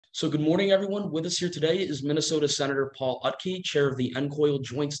So good morning, everyone. With us here today is Minnesota Senator Paul Utke, chair of the NCOIL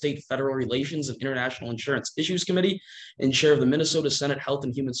Joint State Federal Relations and International Insurance Issues Committee, and chair of the Minnesota Senate Health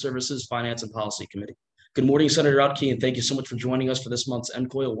and Human Services Finance and Policy Committee. Good morning, Senator Utke, and thank you so much for joining us for this month's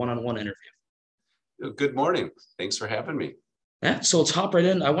NCOIL one-on-one interview. Good morning. Thanks for having me. Yeah, so let's hop right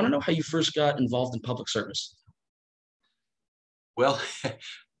in. I want to know how you first got involved in public service. Well,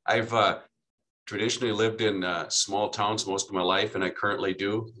 I've traditionally lived in small towns most of my life, and I currently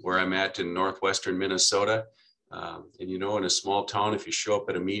do where I'm at in northwestern Minnesota. And in a small town, if you show up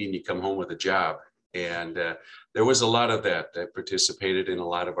at a meeting, you come home with a job. And there was a lot of that. I participated in a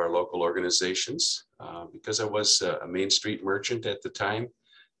lot of our local organizations because I was a Main Street merchant at the time.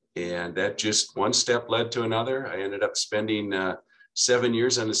 And that just one step led to another. I ended up spending 7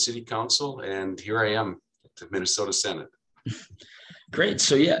 years on the city council, and here I am at the Minnesota Senate. Great.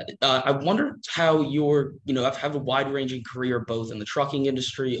 So I wonder how I've had a wide-ranging career both in the trucking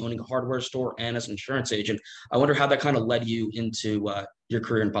industry, owning a hardware store, and as an insurance agent. I wonder how that kind of led you into your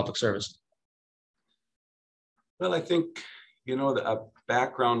career in public service. Well, I think, a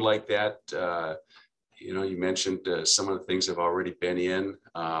background like that, you mentioned some of the things I've already been in.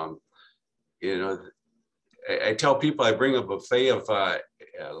 I tell people I bring a buffet of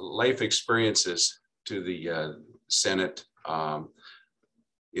life experiences to the Senate. I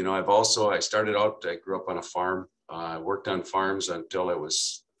grew up on a farm. I worked on farms until I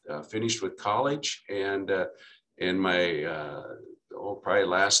was finished with college. And in my probably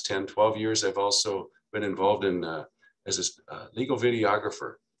last 10, 12 years, I've also been involved in as a legal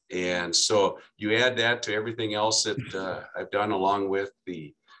videographer. And so you add that to everything else that I've done along with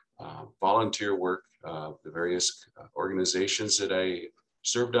the volunteer work, the various organizations that I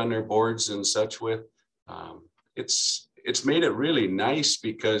served on their boards and such with. It's made it really nice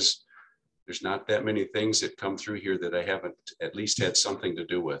because there's not that many things that come through here that I haven't at least had something to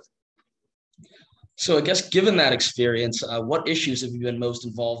do with. So I guess given that experience, what issues have you been most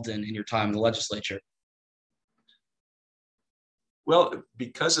involved in your time in the legislature? Well,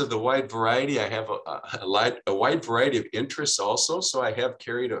 because of the wide variety, I have a wide variety of interests also. So I have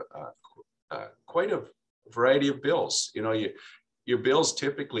carried quite a variety of bills. Your bills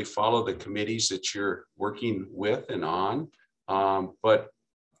typically follow the committees that you're working with and on. But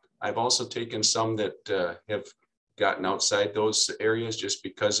I've also taken some that have gotten outside those areas just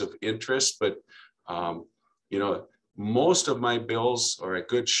because of interest. But, most of my bills, or a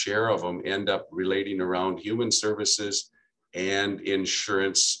good share of them, end up relating around human services and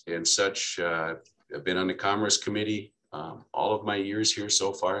insurance and such. I've been on the Commerce Committee all of my years here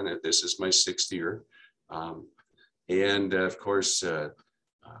so far, and this is my 6th year. And of course,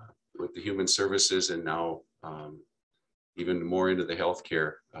 with the human services and now even more into the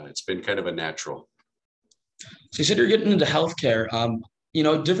healthcare, it's been kind of a natural. So you said you're getting into healthcare.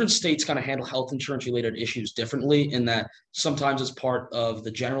 Different states kind of handle health insurance related issues differently in that sometimes it's part of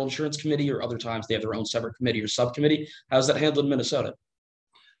the general insurance committee or other times they have their own separate committee or subcommittee. How's that handled in Minnesota?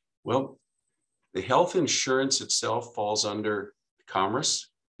 Well, the health insurance itself falls under Commerce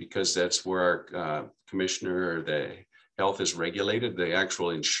because that's where our commissioner or the health is regulated, the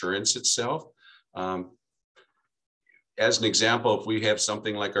actual insurance itself. As an example, if we have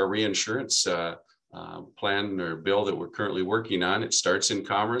something like our reinsurance plan or bill that we're currently working on, it starts in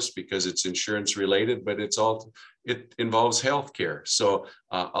Commerce because it's insurance related, but it involves healthcare. So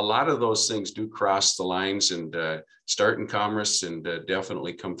a lot of those things do cross the lines and start in Commerce and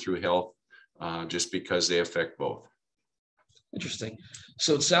definitely come through health just because they affect both. Interesting.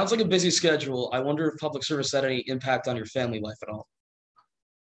 So it sounds like a busy schedule. I wonder if public service had any impact on your family life at all.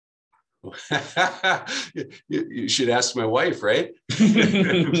 You should ask my wife, right?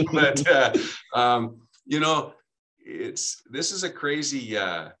 But this is a crazy.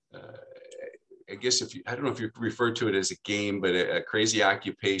 I guess I don't know if you refer to it as a game, but a crazy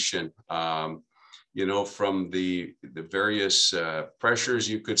occupation. From the various pressures,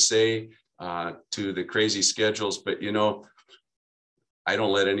 you could say, to the crazy schedules, but I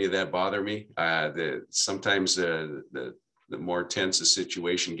don't let any of that bother me. Sometimes the more tense a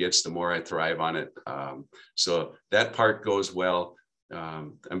situation gets, the more I thrive on it. So that part goes well.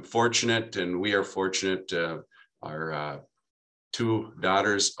 I'm fortunate, and we are fortunate. Our 2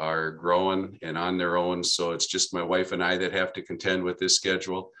 daughters are growing and on their own. So it's just my wife and I that have to contend with this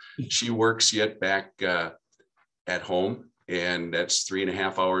schedule. She works yet back at home, and that's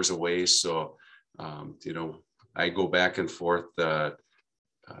 3.5 hours away. So, I go back and forth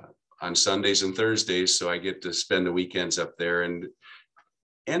on Sundays and Thursdays, so I get to spend the weekends up there.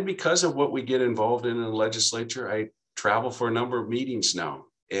 And because of what we get involved in the legislature, I travel for a number of meetings now.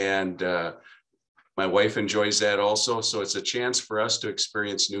 And My wife enjoys that also. So it's a chance for us to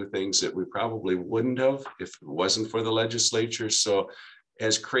experience new things that we probably wouldn't have if it wasn't for the legislature. So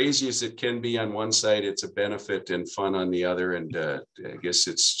as crazy as it can be on one side, it's a benefit and fun on the other. And I guess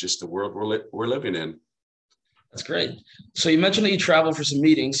it's just the world we're living in. That's great. So you mentioned that you traveled for some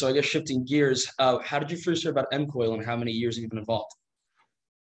meetings. So I guess shifting gears, how did you first hear about NCOIL and how many years have you been involved?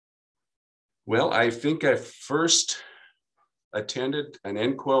 Well, I think I first attended an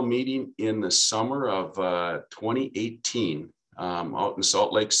NCOIL meeting in the summer of 2018 out in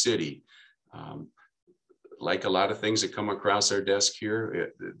Salt Lake City. Like a lot of things that come across our desk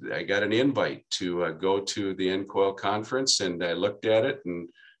here, I got an invite to go to the NCOIL conference, and I looked at it and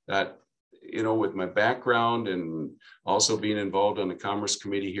thought, you know, with my background and also being involved on the Commerce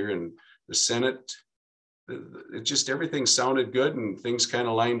Committee here in the Senate, it just everything sounded good and things kind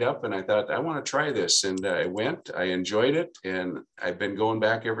of lined up. And I thought, I want to try this. And I went, I enjoyed it, and I've been going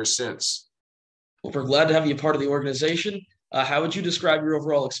back ever since. Well, we're glad to have you part of the organization. How would you describe your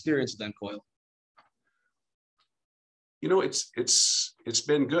overall experience with NCOIL? You know, it's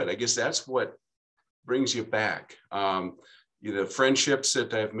been good. I guess that's what brings you back. You know, friendships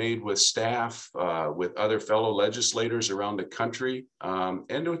that I've made with staff, with other fellow legislators around the country,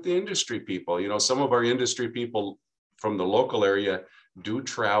 and with the industry people. You know, some of our industry people from the local area do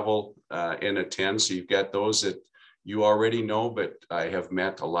travel and attend. So you've got those that you already know, but I have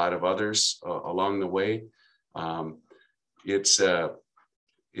met a lot of others along the way. It's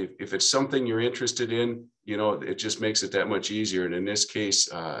if it's something you're interested in, you know, it just makes it that much easier. And in this case,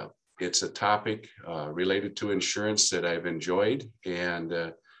 it's a topic related to insurance that I've enjoyed,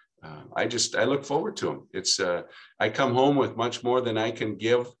 and I look forward to them. It's I come home with much more than I can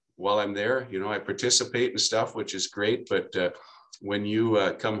give while I'm there. You know, I participate in stuff, which is great, but when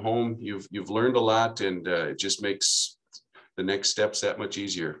you come home, you've learned a lot, and it just makes the next steps that much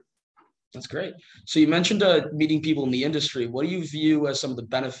easier. That's great. So you mentioned meeting people in the industry. What do you view as some of the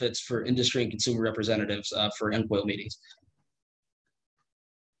benefits for industry and consumer representatives for NCOIL meetings?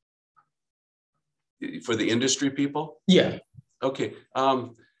 For the industry people? Yeah. Okay.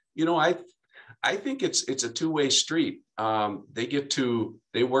 You know, I think it's a two-way street.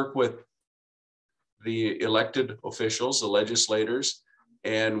 They work with the elected officials, the legislators,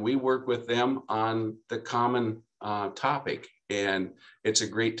 and we work with them on the common topic. And it's a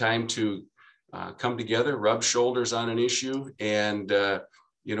great time to come together, rub shoulders on an issue, and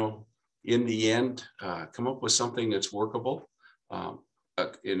you know, in the end, come up with something that's workable.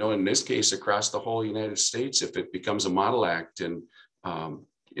 You know, in this case, across the whole United States, if it becomes a model act, and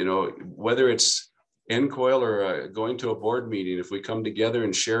you know, whether it's NCOIL or going to a board meeting, if we come together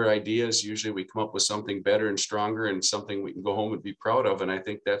and share ideas, usually we come up with something better and stronger, and something we can go home and be proud of. And I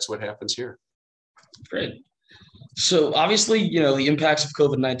think that's what happens here. Great. So obviously, you know, the impacts of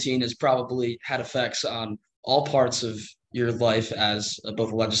COVID-19 has probably had effects on all parts of your life as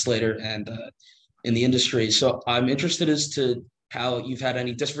both a legislator and in the industry. So I'm interested as to how you've had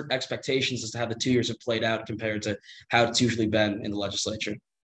any different expectations as to how the 2 years have played out compared to how it's usually been in the legislature.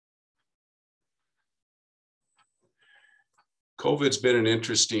 COVID's been an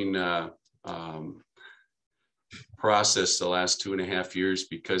interesting process the last 2.5 years,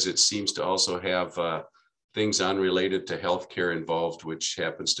 because it seems to also have things unrelated to healthcare involved, which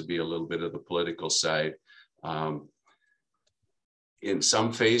happens to be a little bit of the political side. In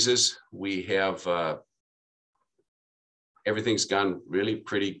some phases, we have everything's gone really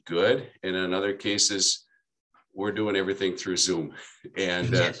pretty good, and in other cases, we're doing everything through Zoom.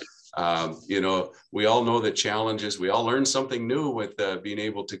 And you know, we all know the challenges. We all learn something new with being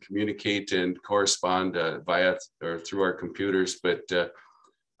able to communicate and correspond via or through our computers. But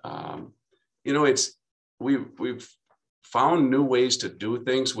you know, we've found new ways to do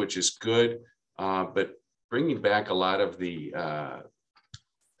things, which is good. But bringing back a lot of the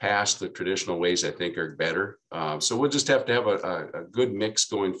past, the traditional ways, I think are better. So we'll just have to have a good mix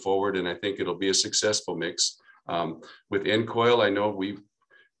going forward, and I think it'll be a successful mix. With NCOIL, I know we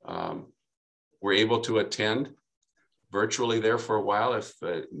were able to attend virtually there for a while if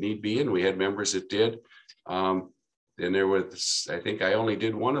need be, and we had members that did. And there was, I think I only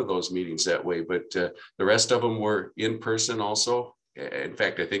did one of those meetings that way, but the rest of them were in person also. In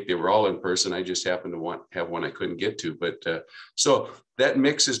fact, I think they were all in person. I just happened to have one I couldn't get to. But so that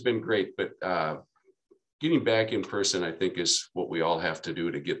mix has been great. But getting back in person, I think, is what we all have to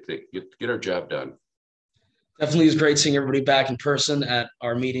do to get our job done. Definitely is great seeing everybody back in person at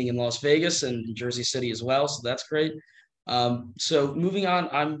our meeting in Las Vegas and in Jersey City as well. So that's great. So moving on,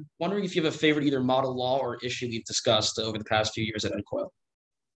 I'm wondering if you have a favorite either model law or issue we've discussed over the past few years at NCOIL.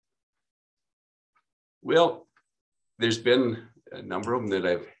 Well, there's been a number of them that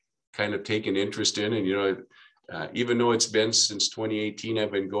I've kind of taken interest in. And, even though it's been since 2018,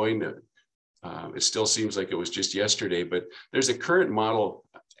 I've been going, it still seems like it was just yesterday, but there's a current model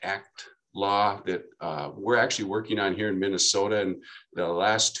act law that we're actually working on here in Minnesota. And the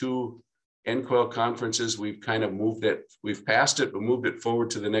last two NCOIL conferences, we've kind of we've passed it, but moved it forward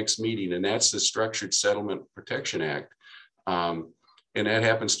to the next meeting. And that's the Structured Settlement Protection Act. And that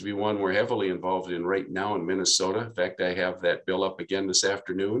happens to be one we're heavily involved in right now in Minnesota. In fact, I have that bill up again this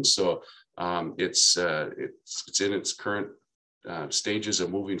afternoon. So it's in its current stages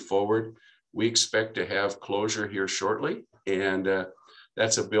of moving forward. We expect to have closure here shortly. And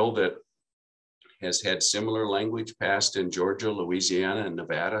that's a bill that has had similar language passed in Georgia, Louisiana, and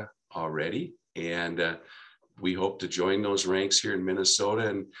Nevada already. And we hope to join those ranks here in Minnesota.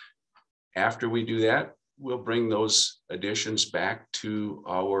 And after we do that, we'll bring those additions back to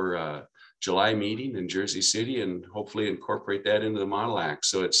our July meeting in Jersey City and hopefully incorporate that into the Model Act.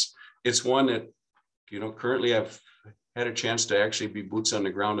 So it's one that, currently I've had a chance to actually be boots on the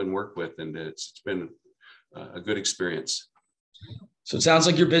ground and work with, and it's been a good experience. So it sounds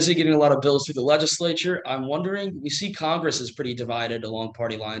like you're busy getting a lot of bills through the legislature. I'm wondering, we see Congress is pretty divided along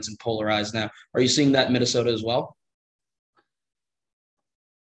party lines and polarized now. Are you seeing that in Minnesota as well?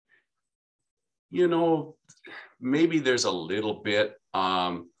 Maybe there's a little bit,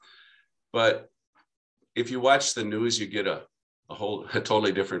 but if you watch the news, you get a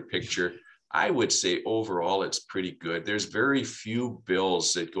totally different picture. I would say overall, it's pretty good. There's very few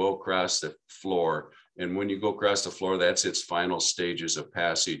bills that go across the floor. And when you go across the floor, that's its final stages of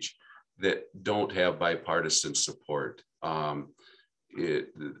passage that don't have bipartisan support. I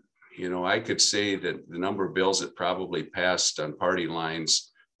could say that the number of bills that probably passed on party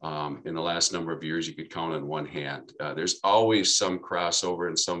lines in the last number of years, you could count on one hand. There's always some crossover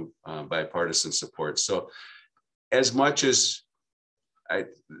and some bipartisan support. So as much as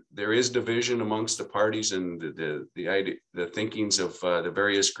there is division amongst the parties and the thinkings of the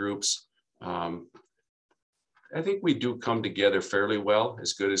various groups, I think we do come together fairly well,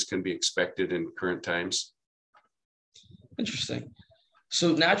 as good as can be expected in current times. Interesting.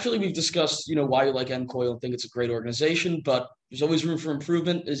 So naturally, we've discussed, why you like NCOIL and think it's a great organization, but there's always room for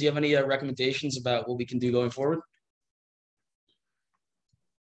improvement. Do you have any recommendations about what we can do going forward?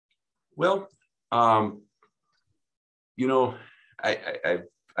 Well, I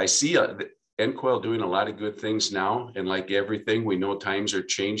see NCOIL doing a lot of good things now, and like everything, we know times are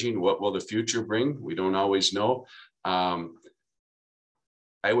changing. What will the future bring? We don't always know. I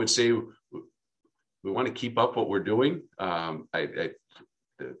would say we want to keep up what we're doing. The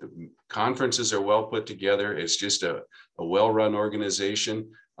conferences are well put together. It's just a well-run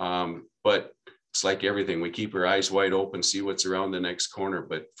organization, but it's like everything. We keep our eyes wide open, see what's around the next corner.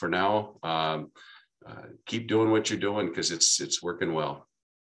 But for now, keep doing what you're doing because it's working well.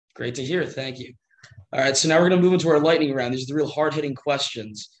 Great to hear. Thank you. All right, so now we're going to move into our lightning round. These are the real hard-hitting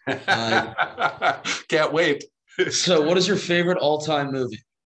questions. Can't wait. So what is your favorite all-time movie?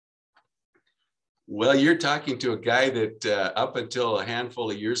 Well, you're talking to a guy that up until a handful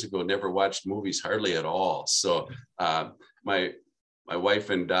of years ago never watched movies hardly at all. So my wife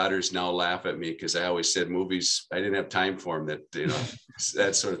and daughters now laugh at me because I always said movies, I didn't have time for them,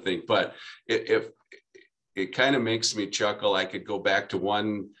 that sort of thing. But it kind of makes me chuckle. I could go back to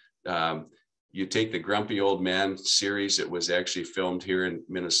one, you take the Grumpy Old Man series. It was actually filmed here in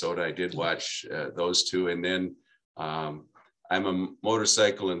Minnesota. I did watch those two. And then I'm a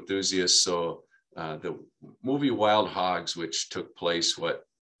motorcycle enthusiast. So the movie Wild Hogs, which took place,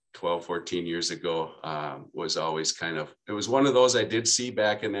 12, 14 years ago, was always it was one of those I did see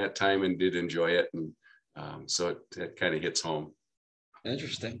back in that time and did enjoy it. And so it kind of hits home.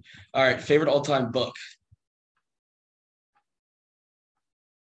 Interesting. All right. Favorite all-time book?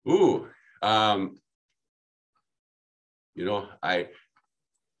 Ooh, that's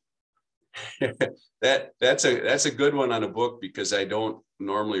a good one on a book because I don't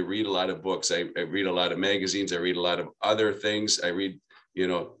normally read a lot of books. I read a lot of magazines. I read a lot of other things. I read,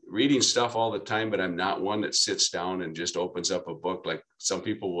 reading stuff all the time, but I'm not one that sits down and just opens up a book. Like some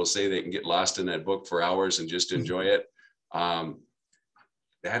people will say they can get lost in that book for hours and just enjoy it.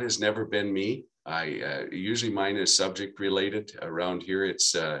 That has never been me. Usually mine is subject related. Around here,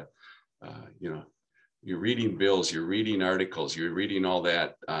 it's, you're reading bills, you're reading articles, you're reading all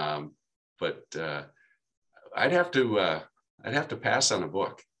that. But I'd have to pass on a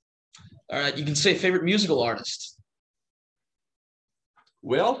book. All right. You can say favorite musical artist.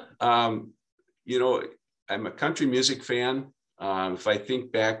 Well, I'm a country music fan. If I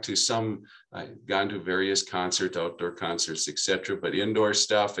think back to I've gone to various concerts, outdoor concerts, etc., but indoor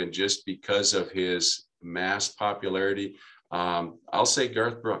stuff, and just because of his mass popularity, I'll say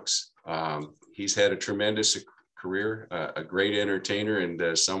Garth Brooks. He's had a tremendous career, a great entertainer,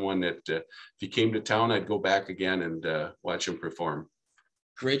 and someone that if he came to town, I'd go back again and watch him perform.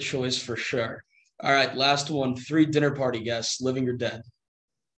 Great choice for sure. All right, last one. 3 dinner party guests, living or dead.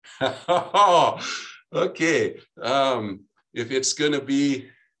 Okay. If it's going to be,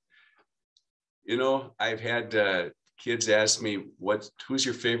 I've had kids ask me who's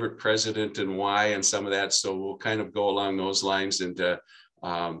your favorite president and why, and some of that. So we'll kind of go along those lines. And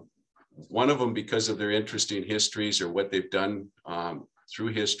one of them, because of their interesting histories or what they've done through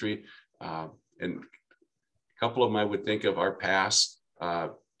history, and a couple of them I would think of our past.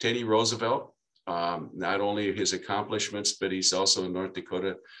 Teddy Roosevelt, not only his accomplishments, but he's also in North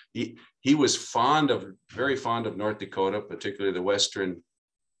Dakota. He was very fond of North Dakota, particularly the western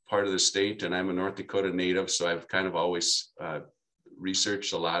part of the state. And I'm a North Dakota native, so I've kind of always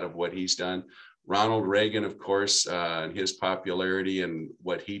researched a lot of what he's done. Ronald Reagan, of course, and his popularity and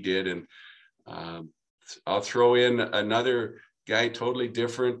what he did. And I'll throw in another guy totally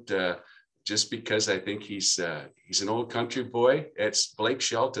different, just because I think he's an old country boy. It's Blake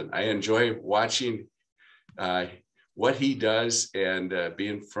Shelton. I enjoy watching what he does, and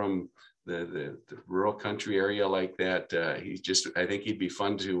being from the rural country area like that. I think he'd be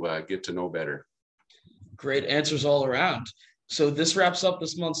fun to get to know better. Great answers all around. So this wraps up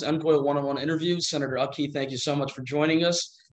this month's NCOIL one-on-one interview. Senator Utke, thank you so much for joining us.